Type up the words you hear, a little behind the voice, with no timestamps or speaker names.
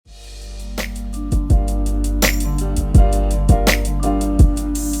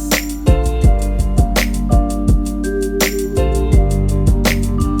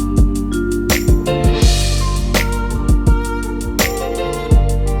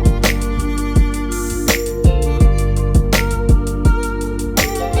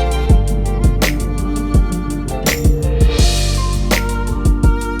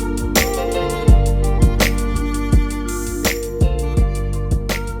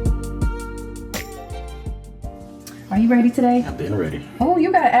you ready today? I've been ready. Oh,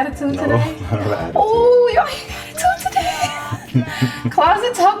 you got an attitude today? No, I don't have an attitude. Oh, you got attitude today.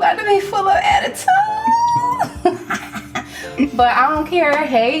 Closet talk got to be full of attitude. But I don't care.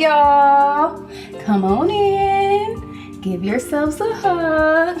 Hey, y'all. Come on in. Give yourselves a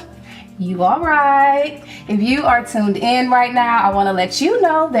hug. You all right? If you are tuned in right now, I want to let you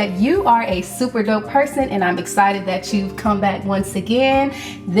know that you are a super dope person, and I'm excited that you've come back once again.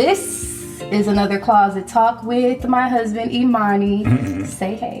 This is another Closet Talk with my husband, Imani.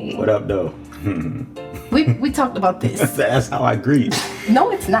 Say hey. What up, though? We talked about this. That's how I greet.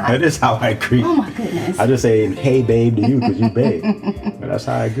 No, it's not. That is how I greet. Oh, my goodness. I just say, hey, babe, to you because you babe. But that's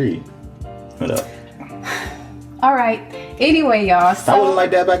how I greet. What up? All right. Anyway, y'all. So I wasn't like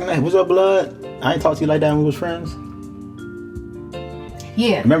that back in the day. What's up, blood? I ain't talked to you like that when we was friends.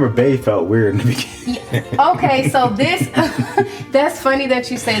 Yeah. Remember, babe felt weird in the beginning. Yeah. Okay, so this, that's funny that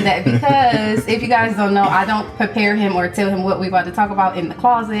you say that, because if you guys don't know, I don't prepare him or tell him what we're about to talk about in the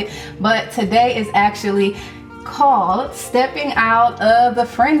closet. But today is actually called Stepping Out of the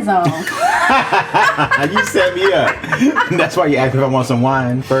Friend Zone. You set me up. That's why you asked if I want some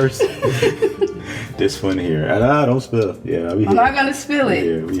wine first. This one here. Don't spill. Yeah, we here. I'm not going to spill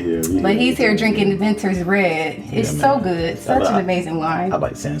it. We here. But he's here drinking the Venter's Red. It's so good. Such an amazing wine. I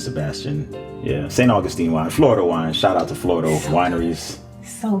like San Sebastian. Yeah, St. Augustine wine. Florida wine. Shout out to Florida wineries.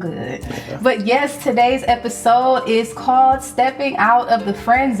 So good. Yeah. But yes, today's episode is called Stepping Out of the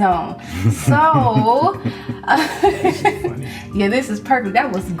Friend Zone. So, yeah, this is perfect.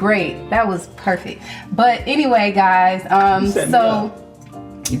 That was great. That was perfect. But anyway, guys,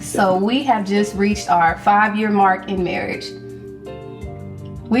 so we have just reached our 5-year mark in marriage.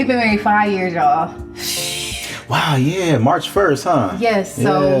 We've been married 5 years, y'all. Wow, yeah, March 1st, huh? Yes,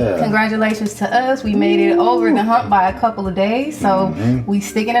 so Congratulations to us. We made it over the hump by a couple of days. So we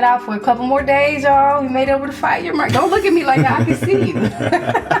sticking it out for a couple more days, y'all. We made it over the 5-year mark. Don't look at me like that. I can see you.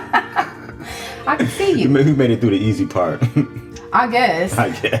 I can see you. We made it through the easy part. I guess.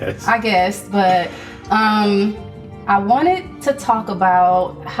 But I wanted to talk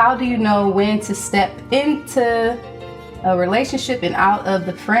about, how do you know when to step into a relationship and out of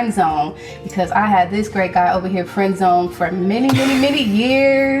the friend zone? Because I had this great guy over here friend zone for many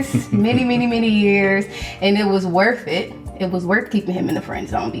years, many years, and it was worth it. It was worth keeping him in the friend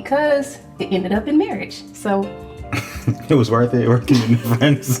zone because it ended up in marriage. So it was worth it working in the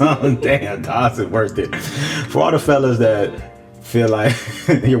friend zone. Damn, Toss, it worth it. For all the fellas that feel like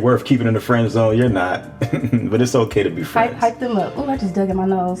you're worth keeping in the friend zone, you're not. But it's okay to be friends. Hype them up. Oh, I just dug in my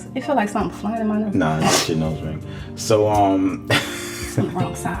nose. It felt like something flying in my nose. Nah, that's your nose ring. So it's on the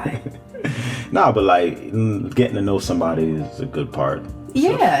wrong side. Nah, but like getting to know somebody is a good part.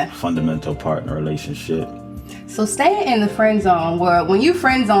 Yeah. It's a fundamental part in a relationship. So staying in the friend zone, where when you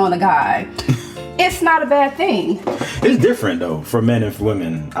friend zone a guy, it's not a bad thing. It's different though for men and for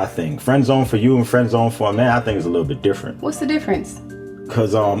women, I think. Friend zone for you and friend zone for a man, I think is a little bit different. What's the difference?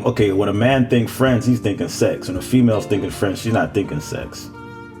 Because okay, when a man thinks friends, he's thinking sex. When a female's thinking friends, she's not thinking sex.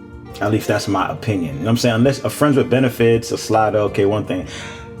 At least that's my opinion. You know what I'm saying? Unless a friends with benefits, a slider, okay, one thing.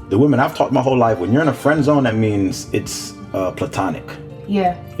 The women I've talked my whole life, when you're in a friend zone, that means it's platonic.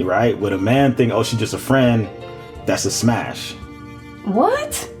 Yeah. Right? When a man think, oh, she's just a friend, that's a smash.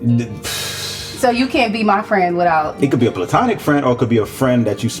 What? So you can't be my friend without... It could be a platonic friend, or it could be a friend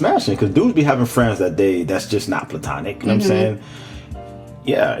that you smashing. Because dudes be having friends that's just not platonic. You know what I'm saying?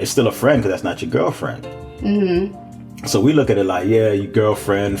 Yeah, it's still a friend because that's not your girlfriend. So we look at it like, yeah, your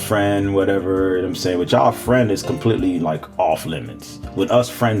girlfriend, friend, whatever. You know what I'm saying? With y'all, friend is completely like off limits. With us,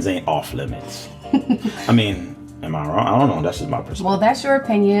 friends ain't off limits. I mean, am I wrong? I don't know. That's just my perspective. Well, that's your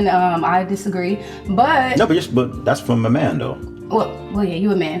opinion. I disagree. But... No, but that's from a man though. Well, yeah,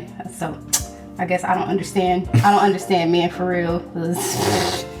 you a man. So... I guess I don't understand men for real.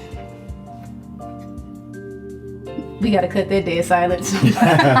 We gotta cut that dead silence.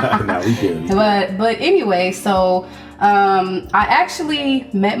 No, we did. But anyway, so I actually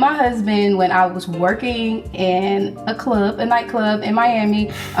met my husband when I was working in a nightclub in Miami.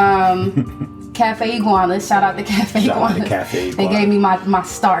 Cafe Iguanas. Shout out to Cafe Iguanas. They gave me my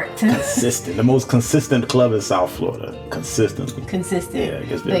start. Consistent. The most consistent club in South Florida. Consistent.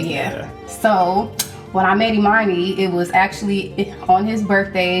 Yeah. So when I met Imani, it was actually on his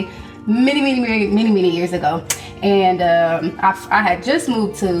birthday many years ago. And I had just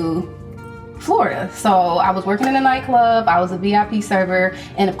moved to Florida. So I was working in a nightclub. I was a VIP server.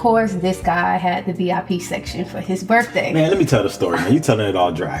 And of course, this guy had the VIP section for his birthday. Man, let me tell the story, man. You telling it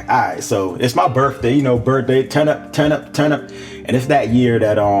all dry. All right, so it's my birthday, birthday, turn up. And it's that year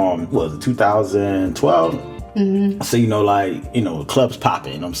that, what was it, 2012? So, you know, like, you know, clubs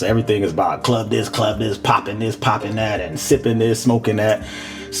popping. You know what I'm saying? Everything is about club this, popping that, and sipping this, smoking that.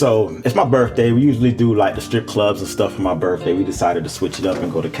 So it's my birthday. We usually do like the strip clubs and stuff for my birthday. We decided to switch it up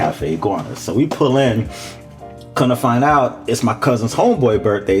and go to Cafe Iguanas. So we pull in. Come to find out, it's my cousin's homeboy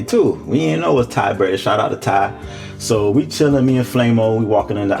birthday too. We didn't know it was Ty's birthday. Shout out to Ty. So we chilling, me and Flamo. We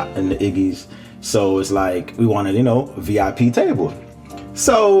walking in the Iggy's. So it's like we wanted, you know, VIP table.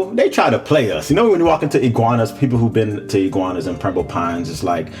 So they try to play us. You know, when you walk into Iguanas, people who've been to Iguanas in Pembroke Pines, it's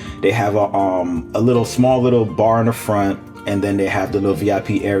like they have a little small little bar in the front, and then they have the little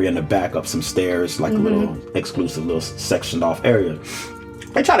VIP area in the back up some stairs, like a little exclusive little sectioned off area.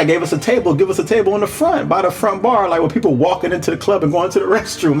 They try to give us a table in the front, by the front bar, like with people walking into the club and going to the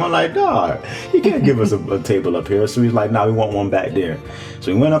restroom. I'm like, dog, you can't give us a table up here. So he's like, nah, we want one back there.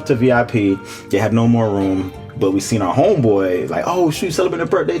 So we went up to VIP. They had no more room, but we seen our homeboy, like, oh, shoot, celebrating a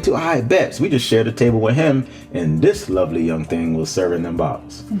birthday too. I bet. So we just shared a table with him, and this lovely young thing was serving them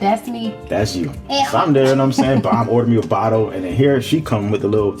bottles. That's me. That's you. So I'm there, you know what I'm saying? But I'm ordering me a bottle, and then here she come with the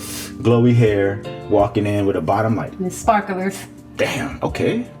little glowy hair, walking in with a bottle. I'm like, the sparklers. Damn,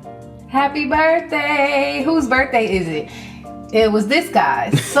 okay. Happy birthday. Whose birthday is it? It was this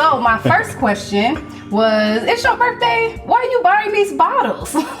guy's. So my first question was, it's your birthday? Why are you buying these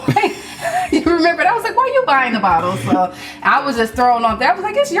bottles? You remember that? I was like, why are you buying the bottles? So I was just thrown off there. I was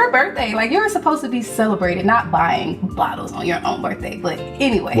like, it's your birthday. Like, you're supposed to be celebrated, not buying bottles on your own birthday. But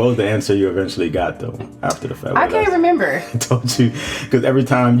anyway. What was the answer you eventually got, though, after the fact? I can't remember. I told you, because every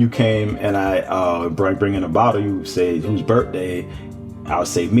time you came and I bring in a bottle, you say, whose birthday? I would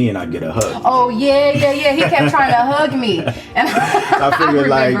say me, and I'd get a hug. Oh, yeah. He kept trying to hug me. And I figured,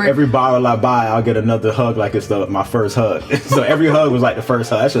 like, every bottle I buy, I'll get another hug like it's my first hug. So every hug was like the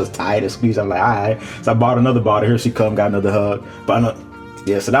first hug. That's just tight and squeezed. I'm like, all right. So I bought another bottle. Here she come, got another hug. But I know,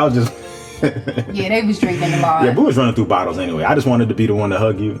 yeah, so that was just... Yeah, they was drinking a lot. Yeah, but we was running through bottles anyway. I just wanted to be the one to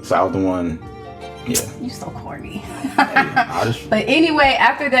hug you, so I was the one... Yeah. You so corny. But anyway,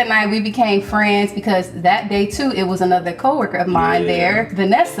 after that night, we became friends because that day too, it was another coworker of mine there,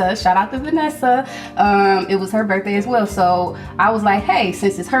 Vanessa. Shout out to Vanessa. It was her birthday as well. So I was like, hey,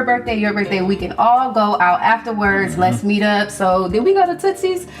 since it's her birthday, your birthday, we can all go out afterwards. Let's meet up. So did we go to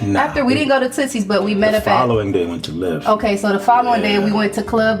Tootsie's? After we didn't go to Tootsie's, but we met up the following day went to Live. Okay, so the following day we went to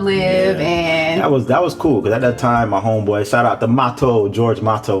Club Live, and that was cool because at that time my homeboy, shout out to Mato, George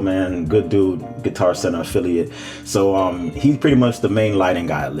Mato, man, good dude, Guitar Center affiliate. So he's pretty much the main lighting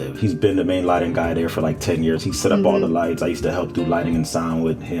guy at Live. He's been the main lighting guy there for like 10 years. He set up all the lights. I used to help do lighting and sound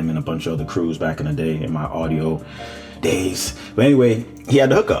with him and a bunch of other crews back in the day in my audio days. But anyway, he had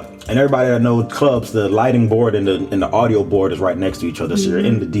the hookup. And everybody that knows clubs, the lighting board and the audio board is right next to each other. So you're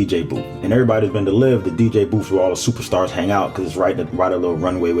in the DJ booth. And everybody's been to Live, the DJ booth where all the superstars hang out because it's right a little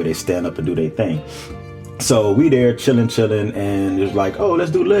runway where they stand up and do their thing. So we there chilling, and it was like, oh,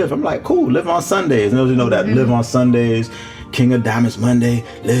 let's do Live. I'm like, cool, Live on Sundays. And you know that Live on Sundays, King of Diamonds Monday,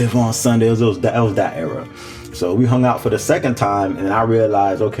 Live on Sundays. That was that era. So we hung out for the second time, and I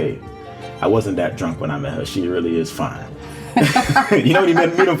realized, okay, I wasn't that drunk when I met her. She really is fine. You know, when you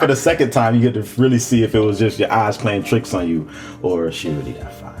meet him for the second time, you get to really see if it was just your eyes playing tricks on you, or is she really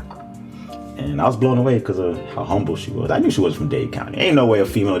that fine. And I was blown away because of how humble she was. I knew she was from Dade County. Ain't no way a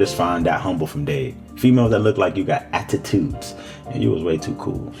female this fine, that humble from Dade. Females that look like you got attitudes. And you was way too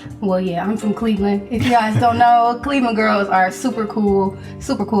cool. Well, yeah, I'm from Cleveland. If you guys don't know, Cleveland girls are super cool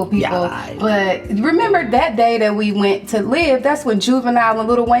people. Yeah, but remember that day that we went to Live, that's when Juvenile and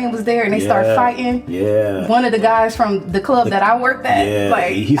Lil Wayne was there and they started fighting. Yeah. One of the guys from the club that I worked at. Yeah,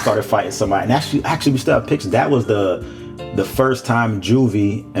 like, he started fighting somebody. And actually we still have pictures. That was the first time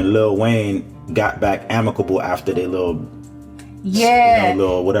Juvie and Lil Wayne got back amicable after they little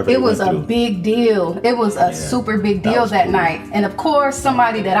little whatever. It was a big deal. It was a super big deal that night. And of course,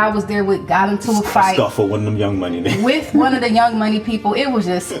 somebody that I was there with got into a fight. Scuffle with them Young Money. With one of the Young Money people. It was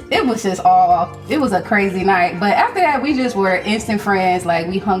a crazy night. But after that, we just were instant friends. Like,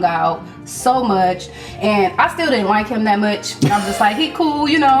 we hung out so much, and I still didn't like him that much. I'm just like, he cool,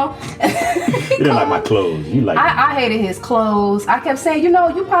 you know. You didn't like my clothes. You like I hated his clothes. I kept saying, you know,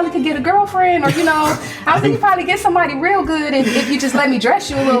 you probably could get a girlfriend, or you know, I was like, you probably get somebody real good if you just let me dress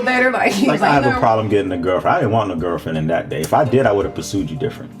you a little better. Like, he was like, I have a problem getting a girlfriend. I didn't want no girlfriend in that day. If I did, I would have pursued you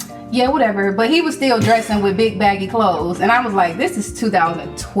different. Yeah, whatever. But he was still dressing with big baggy clothes, and I was like, this is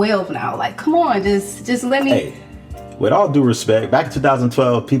 2012 now. Like, come on, just let me. Hey. With all due respect, back in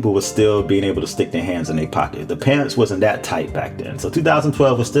 2012, people were still being able to stick their hands in their pocket. The pants wasn't that tight back then. So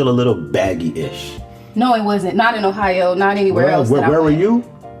 2012 was still a little baggy-ish. No, it wasn't. Not in Ohio, not anywhere else. Where were you?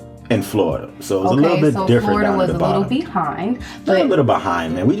 in Florida, so it was a little bit different. Florida was a little behind, but a little bit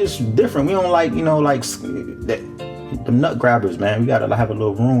behind, man. We just different. We don't like, the nut grabbers, man. We gotta have a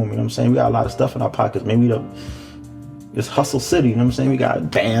little room. You know what I'm saying? We got a lot of stuff in our pockets, man. It's hustle city. You know what I'm saying? We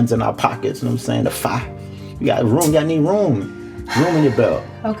got bands in our pockets. You know what I'm saying? We got room. You gotta need room in your belt.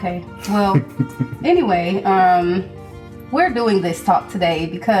 Okay. Well, anyway, we're doing this talk today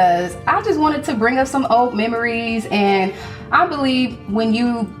because I just wanted to bring up some old memories, and I believe when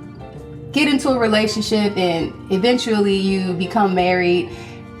you get into a relationship and eventually you become married,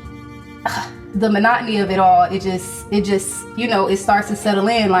 the monotony of it all, it just it starts to settle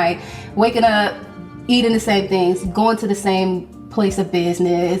in, like waking up, eating the same things, going to the same place of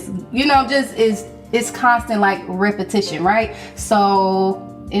business, it's constant like repetition, right? So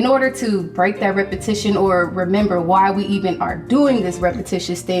in order to break that repetition or remember why we even are doing this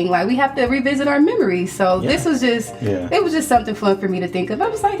repetitious thing, like we have to revisit our memories. So this was just, it was just something fun for me to think of. I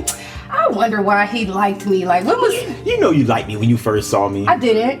was like, I wonder why he liked me. Like, when was... You liked me when you first saw me. I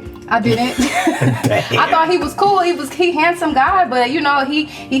didn't. I thought he was cool. He handsome guy, but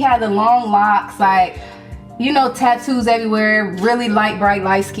he had the long locks, like, tattoos everywhere, really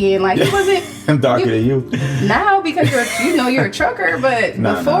bright skin. Like, he wasn't... I'm darker than you. Now, because you're a trucker, but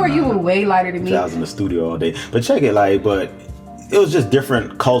before you were way lighter than me. I was in the studio all day. But check it, but it was just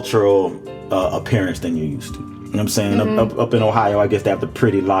different cultural appearance than you used to. You know what I'm saying? Mm-hmm. Up in Ohio, I guess they have the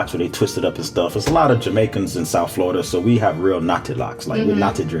pretty locks where they twist it up and stuff. It's a lot of Jamaicans in South Florida, so we have real knotted locks, like with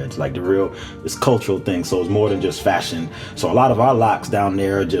knotted dreads, like it's cultural thing. So it's more than just fashion. So a lot of our locks down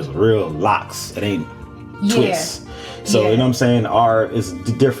there are just real locks. It ain't twists. So you know what I'm saying? It's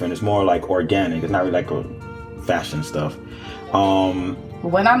different. It's more like organic. It's not really like a fashion stuff.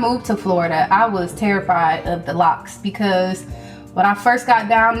 When I moved to Florida, I was terrified of the locks because when I first got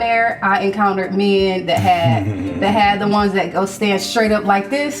down there, I encountered men that had the ones that go stand straight up like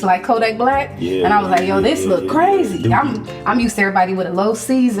this, like Kodak Black. And I was like, yo, this look crazy. I'm used to everybody with a low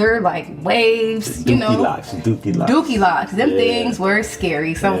Caesar, like waves, Dookie locks. Them things were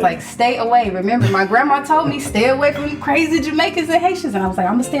scary. So I was like, stay away. Remember, my grandma told me, stay away from crazy Jamaicans and Haitians. And I was like,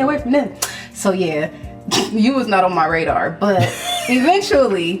 I'm gonna stay away from them. So you was not on my radar. But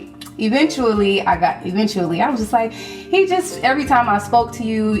eventually, I was just like, every time I spoke to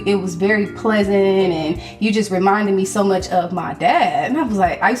you, it was very pleasant, and you just reminded me so much of my dad. And I was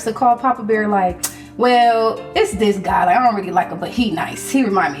like, I used to call Papa Bear like, well, it's this guy, like, I don't really like him, but he nice. He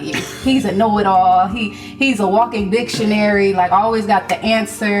remind me of you. He's a know-it-all. He's a walking dictionary, like, always got the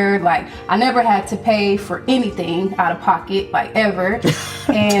answer. Like, I never had to pay for anything out of pocket, like, ever.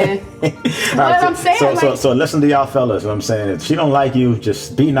 And what I'm saying, so listen to y'all fellas. What I'm saying, if she don't like you,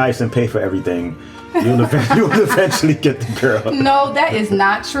 just be nice and pay for everything. You'll eventually get the girl. No, that is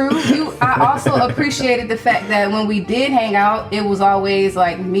not true. I also appreciated the fact that when we did hang out, it was always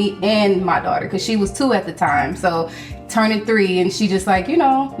like me and my daughter, because she was 2 at the time, so turning 3, and she just like, it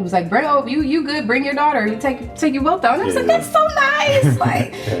was like, bring over you good, bring your daughter, you take you both out. And I was like, that's so nice.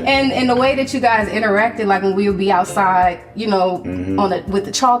 Like, and the way that you guys interacted, like when we would be outside, with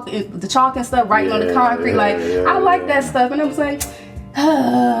the chalk and stuff, writing on the concrete, I like that stuff. And I was like,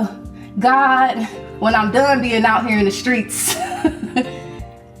 God, when I'm done being out here in the streets,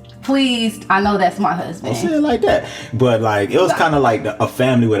 please, I know that's my husband. I'll say it like that. But like, it was kind of like a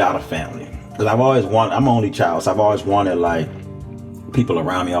family without a family. Because I'm an only child, so I've always wanted like people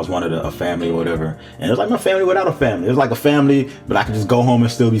around me. I always wanted a family or whatever. And it was like my family without a family. It was like a family, but I could just go home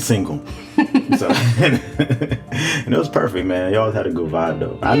and still be single. So, and it was perfect, man. You always had a good vibe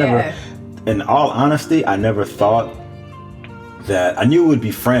though. In all honesty, I never thought that I knew we would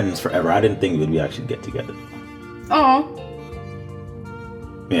be friends forever. I didn't think we'd actually get together. Oh.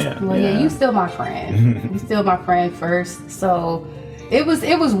 Well, you still my friend. You still my friend first. So it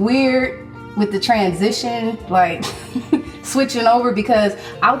was weird with the transition, like switching over, because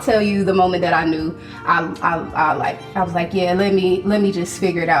I'll tell you the moment that I knew, I was like, yeah, let me just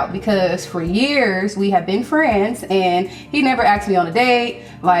figure it out, because for years we have been friends and he never asked me on a date,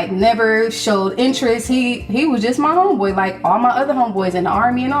 like never showed interest. He was just my homeboy, like all my other homeboys in the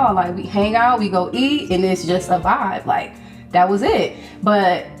Army and all. Like, we hang out, we go eat, and it's just a vibe. Like, that was it.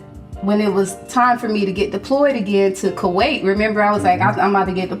 But when it was time for me to get deployed again to Kuwait, remember, I was like, I'm about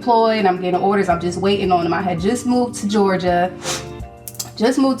to get deployed, I'm getting orders, I'm just waiting on them. I had just moved to Georgia,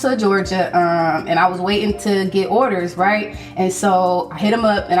 and I was waiting to get orders, right? And so I hit him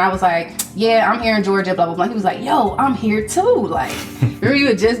up and I was like, yeah, I'm here in Georgia, blah, blah, blah. He was like, yo, I'm here too. Like, remember, you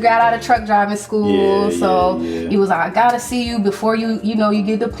had just got out of truck driving school. He was like, I gotta see you before you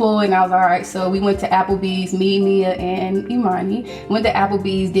get deployed. And I was all right. So we went to Applebee's, me, Nia, and Imani. Went to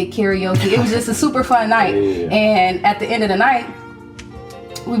Applebee's, did karaoke. It was just a super fun night. And at the end of the night,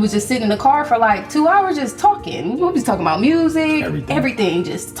 we was just sitting in the car for like 2 hours just talking. We was talking about music, everything,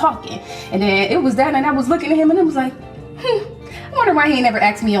 just talking. And then it was that night I was looking at him and it was like, I wonder why he ain't never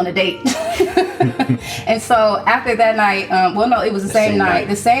asked me on a date. And so after that night, it was the same night.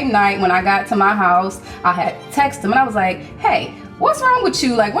 The same night when I got to my house, I had texted him and I was like, hey, what's wrong with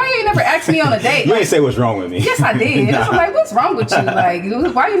you? Like, why you ain't never asked me on a date? You ain't say what's wrong with me. Yes, I did. Nah. I was like, what's wrong with you? Like,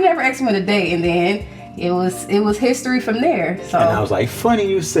 why you never asked me on a date? And then it was history from there. So, and I was like, funny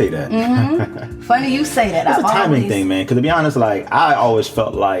you say that. Mm-hmm. Funny you say that. It's a timing thing, man. Because to be honest, like, I always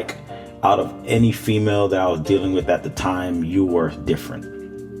felt like out of any female that I was dealing with at the time, you were different.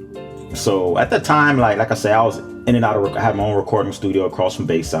 So at the time, like I said, I was in and out of, I had my own recording studio across from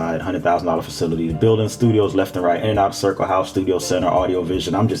Bayside, $100,000 facilities, building studios left and right, in and out of Circle House, Studio Center, Audio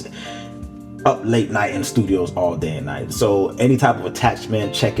Vision. I'm just up late night in studios all day and night. So any type of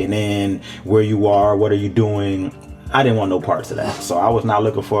attachment, checking in, where you are, what are you doing, I didn't want no parts of that. So I was not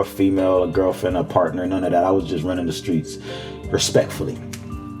looking for a female, a girlfriend, a partner, none of that. I was just running the streets respectfully.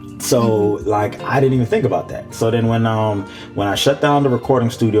 So like I didn't even think about that. So then when I shut down the recording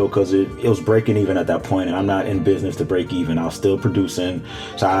studio, because it was breaking even at that point, and I'm not in business to break even, I was still producing.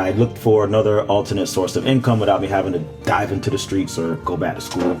 So I looked for another alternate source of income without me having to dive into the streets or go back to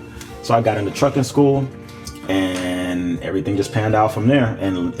school. So I got into trucking school, and everything just panned out from there.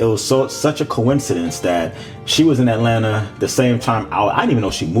 And it was such a coincidence that she was in Atlanta the same time. I didn't even know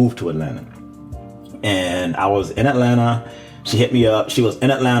she moved to Atlanta, and I was in Atlanta. She hit me up. She was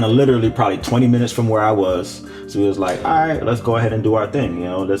in Atlanta, literally probably 20 minutes from where I was. So we was like, all right, let's go ahead and do our thing. You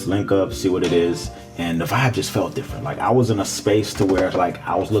know, let's link up, see what it is. And the vibe just felt different. Like I was in a space to where like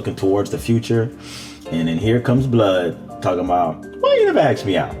I was looking towards the future. And then here comes Blood talking about, why you never asked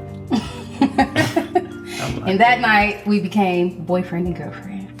me out? Like, and that night we became boyfriend and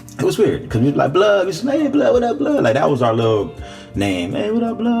girlfriend. It was weird because we was like, Blood. We said, hey, Blood, what up, Blood? Like that was our little name. Hey, what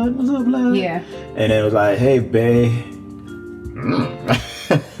up, Blood? What's up, Blood? Yeah. And then it was like, hey, babe.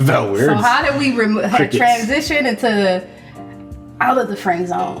 Felt weird. So how did we transition into out of the friend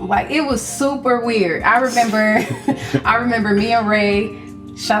zone? Like it was super weird. I remember me and Ray.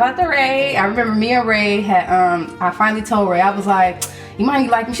 Shout out to Ray. I remember me and Ray had I finally told Ray, I was like, Imani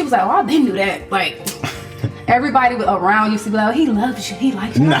like me. She was like, oh, I didn't do that. Like everybody around used to be like, oh, he loves you, he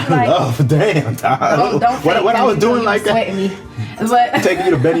likes you. Not like, love, damn. Don't what I was doing like that. Me. But taking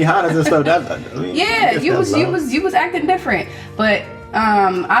you to Benihana's and stuff. Yeah, you was acting different. But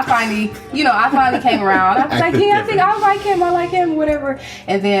I finally came around. I was like, yeah, I think I like him, whatever.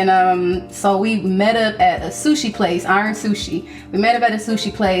 And then so we met up at a sushi place, Iron Sushi. We met up at a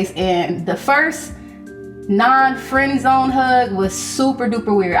sushi place, and the first non-friend zone hug was super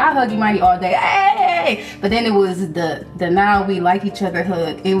duper weird. I hug Imani all day, hey! But then it was the now we like each other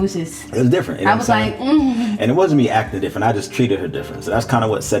hug. It was different. You know I was like, and it wasn't me acting different. I just treated her different. So that's kind of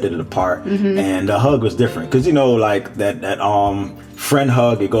what set it apart. Mm-hmm. And the hug was different because like that friend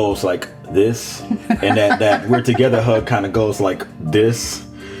hug, it goes like this, and that we're together hug kind of goes like this.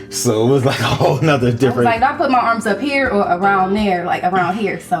 So it was like a whole nother different. I was like, I put my arms up here or around there, like around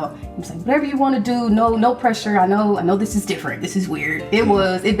here. So I was like, whatever you want to do, no pressure. I know this is different. This is weird. It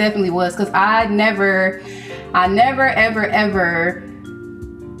definitely was, because I never ever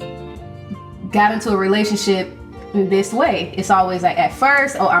got into a relationship in this way. It's always like at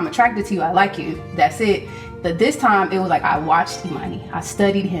first, oh, I'm attracted to you, I like you, that's it. But this time it was like I watched Imani, I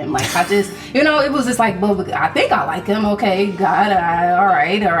studied him, like I just, it was just like, well, I think I like him, okay, God, all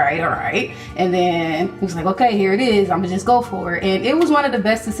right. And then he was like, okay, here it is, I'm gonna just go for it. And it was one of the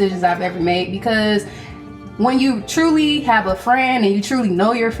best decisions I've ever made, because when you truly have a friend and you truly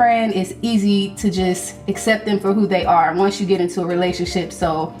know your friend, it's easy to just accept them for who they are once you get into a relationship.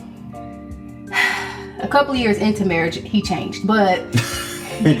 So a couple of years into marriage, he changed, but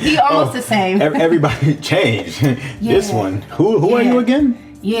he almost the same. Everybody changed. Yeah. This one. Who are you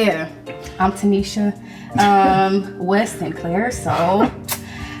again? Yeah, I'm Tanisha West and Claire. So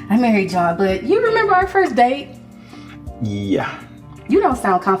I married y'all. But you remember our first date? Yeah. You don't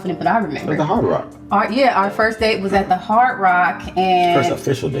sound confident, but I remember. At the Hard Rock. Our first date was at the Hard Rock, and first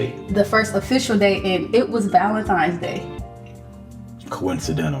official date. The first official date, and it was Valentine's Day.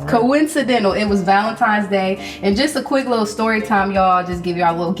 Coincidental, right? Coincidental. It was Valentine's Day. And just a quick little story time, y'all. Just give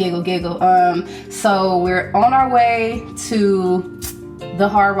y'all a little giggle. So we're on our way to the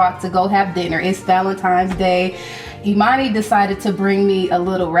Hard Rock to go have dinner. It's Valentine's Day. Imani decided to bring me a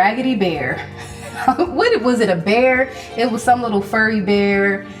little raggedy bear. What was it? A bear? It was some little furry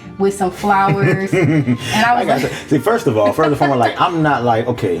bear with some flowers. And I was like, see, first of all, like, I'm not like,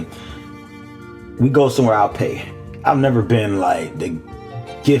 okay, we go somewhere, I'll pay. I've never been like the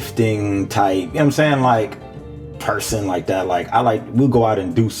gifting type, you know what I'm saying? Like, person like that. Like we'll go out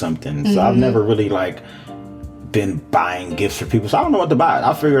and do something. So I've never really like been buying gifts for people, so I don't know what to buy.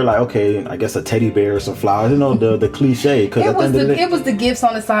 I figure like, okay, I guess a teddy bear or some flowers, the cliche. Because it was the gifts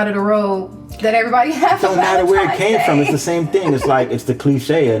on the side of the road that everybody has. Don't matter where it came from. It's the same thing. It's like it's the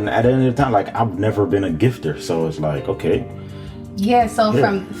cliche, and at the end of the time, like I've never been a gifter, so it's like okay. Yeah. So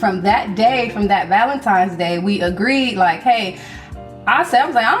from that day, from that Valentine's Day, we agreed like, hey. I was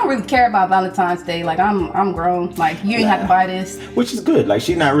like, I don't really care about Valentine's Day. Like, I'm grown. Like, you ain't have to buy this. Which is good. Like,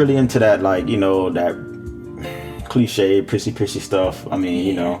 she's not really into that, like, that cliche, prissy stuff. I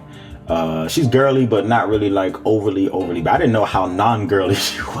mean, she's girly, but not really, like, overly. But I didn't know how non-girly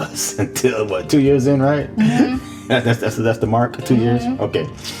she was until, 2 years in, right? Mm-hmm. That's the mark, 2 years? Okay.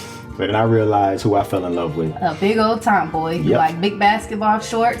 But then I realized who I fell in love with. A big old tomboy. You like big basketball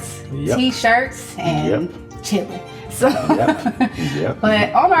shorts, T-shirts, and chilling. So,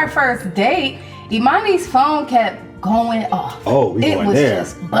 but on our first date, Imani's phone kept going off. Oh, we going there. It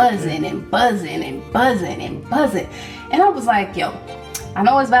was just buzzing and buzzing and buzzing and buzzing. And I was like, yo, I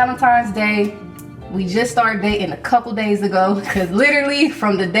know it's Valentine's Day. We just started dating a couple days ago. Because literally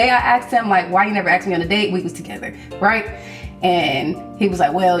from the day I asked him, like, why you never asked me on a date? We was together, right? And he was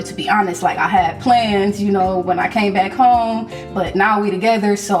like, well, to be honest, like I had plans, when I came back home. But now we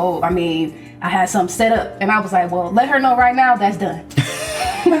together, so, I mean... I had something set up, and I was like, well, let her know right now that's done.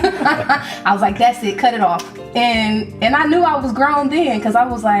 I was like, that's it, cut it off. And I knew I was grown then, because I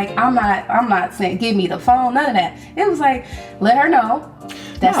was like, I'm not saying give me the phone, none of that. It was like, let her know.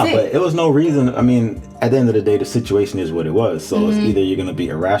 That's it. But it was no reason. I mean, at the end of the day, the situation is what it was. So it's either you're gonna be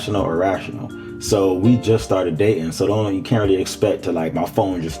irrational or rational. So we just started dating, so you can't really expect to like my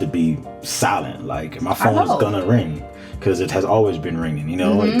phone just to be silent. Like my phone is gonna ring. Because it has always been ringing,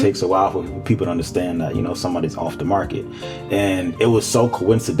 It takes a while for people to understand that, somebody's off the market. And it was so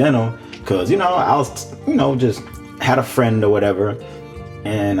coincidental because, I was, just had a friend or whatever.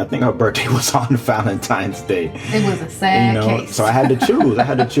 And I think her birthday was on Valentine's Day. It was a sad case. So I had to choose. I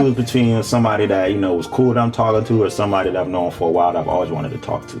had to choose between somebody that, was cool that I'm talking to or somebody that I've known for a while that I've always wanted to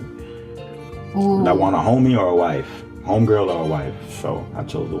talk to. Ooh. I want a homie or a wife, homegirl or a wife. So I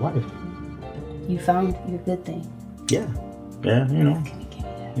chose the wife. You found your good thing. Yeah,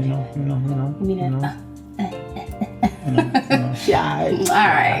 shy. All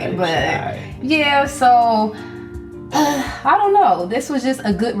right, but yeah, so I don't know. This was just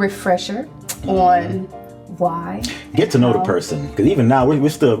a good refresher on why. Get to know the person, because even now we're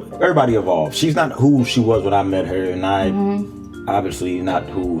still everybody evolved. She's not who she was when I met her, and I obviously not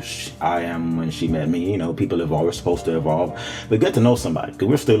who I am when she met me. People evolve. We're supposed to evolve, but get to know somebody because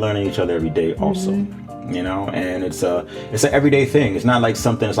we're still learning each other every day also. And it's an everyday thing. It's not like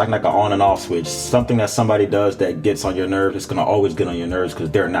something, it's like an on and off switch. Something that somebody does that gets on your nerves, it's going to always get on your nerves because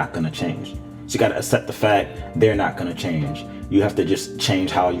they're not going to change. So you got to accept the fact they're not going to change. You have to just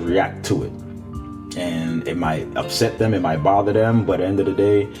change how you react to it. And it might upset them, it might bother them, but at the end of the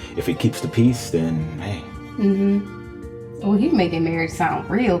day, if it keeps the peace, then hey. Well, you making marriage sound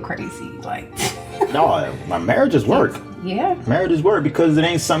real crazy. Like, no, my marriage is work. Yeah. Marriage is work because it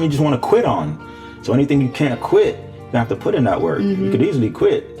ain't something you just want to quit on. So anything you can't quit, you have to put in that work. You could easily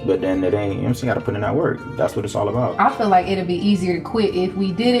quit, but then it ain't, you got to put in that work. That's what it's all about. I feel like it'd be easier to quit if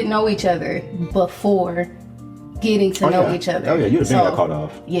we didn't know each other before getting to know each other. Oh yeah, you'd have been got caught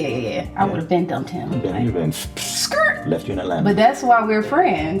off. Yeah. I would have been dumped him. You'd have been skirt. Left you in Atlanta. But that's why we're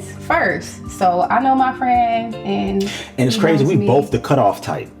friends first. So I know my friend and it's crazy. We both the cutoff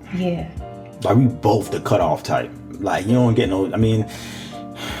type. Yeah. Like we both the cutoff type. Like you don't get no. I mean.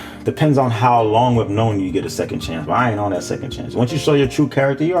 Depends on how long we've known you get a second chance. But I ain't on that second chance. Once you show your true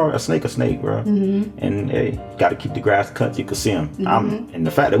character, you are a snake, bro. And hey, got to keep the grass cut so you can see them. And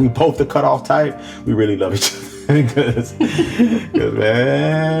the fact that we both the cutoff type, we really love each other. Because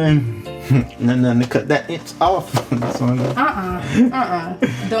man, nothing to cut that inch off.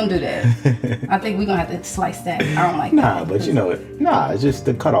 Don't do that. I think we're gonna have to slice that. I don't like that. But it's just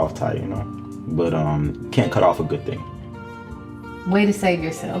the cutoff type, But can't cut off a good thing. Way to save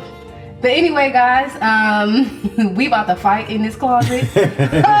yourself. But anyway, guys, we about to fight in this closet.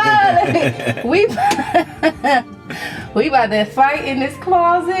 we about to fight in this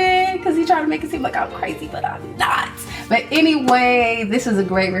closet because he tried to make it seem like I'm crazy, but I'm not. But anyway, this is a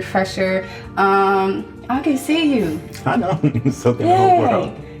great refresher. I can see you. I know. So can the whole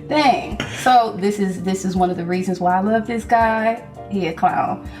world. Dang. So this is one of the reasons why I love this guy. He a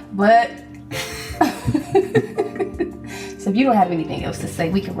clown, but. So if you don't have anything else to say,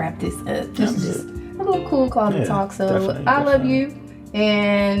 we can wrap this up. This is just a little cool call to talk. So I love you.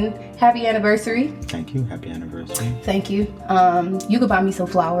 And happy anniversary. Thank you. Happy anniversary. Thank you. You could buy me some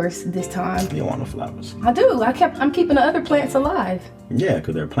flowers this time. You don't want no flowers. I do. I'm keeping the other plants alive. Yeah,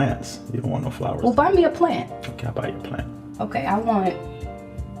 because they're plants. You don't want no flowers. Well, buy me a plant. Okay, I'll buy you a plant. Okay,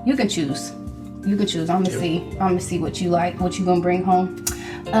 you can choose. You can choose. I'm gonna see what you like, what you gonna bring home.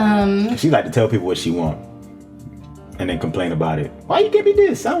 She like to tell people what she want and then complain about it. Why you give me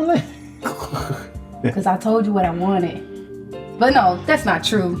this? I don't like. Because I told you what I wanted. But no, that's not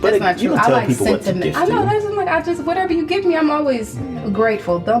true. That's not true. I like sentiment. I know. That's like whatever you give me, I'm always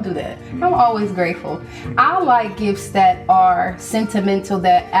grateful. Don't do that. I'm always grateful. I like gifts that are sentimental,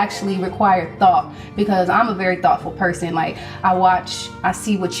 that actually require thought, because I'm a very thoughtful person. Like I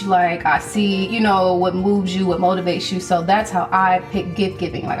see what you like. I see, what moves you, what motivates you. So that's how I pick gift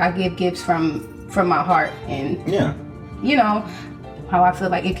giving. Like I give gifts from my heart, and how I feel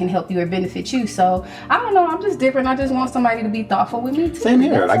like it can help you or benefit you. So I don't know, I'm just different. I just want somebody to be thoughtful with me too. Same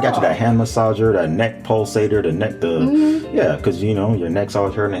here. I got you that hand massager, that neck pulsator, yeah, because your neck's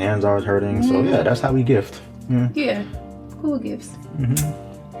always hurting, the hand's always hurting. So yeah, that's how we gift. Yeah, cool gifts.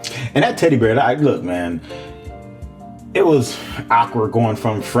 And that teddy bear, look, man, it was awkward going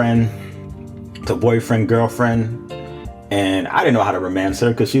from friend to boyfriend, girlfriend, and I didn't know how to romance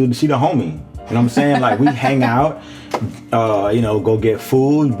her because she the homie. You know what I'm saying? Like we hang out, go get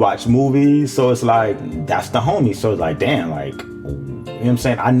food, watch movies. So it's like, that's the homie. So it's like, damn, like, you know what I'm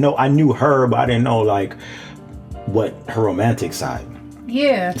saying? I knew her, but I didn't know like what her romantic side.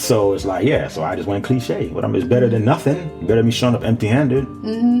 Yeah. So it's like, so I just went cliche. It's better than nothing. Better than me showing up empty-handed.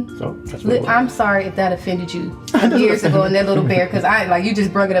 So that's what I'm sorry if that offended you years ago in that little bear, because you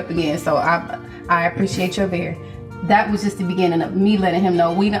just brought it up again. So I appreciate your bear. That was just the beginning of me letting him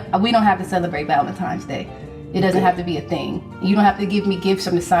know we don't have to celebrate Valentine's Day. It doesn't have to be a thing. You don't have to give me gifts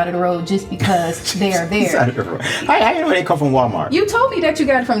from the side of the road just because they are there. Side of the road. How you know they come from Walmart? You told me that you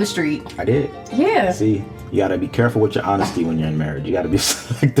got it from the street. I did. Yeah. See, you gotta be careful with your honesty when you're in marriage. You gotta be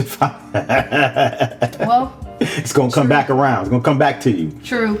selective. Well, it's gonna come back around. It's gonna come back to you.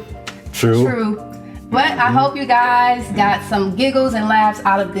 True. True. But I hope you guys got some giggles and laughs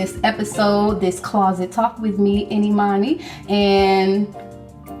out of this episode, this closet talk with me and Imani. And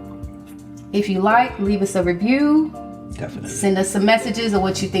if you like, leave us a review. Definitely. Send us some messages of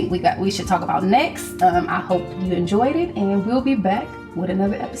what you think we should talk about next. I hope you enjoyed it, and we'll be back with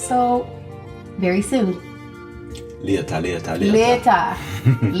another episode very soon. Later.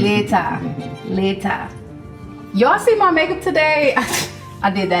 Y'all see my makeup today? I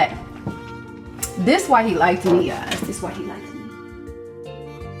did that. This why he liked me, guys. This why he liked me.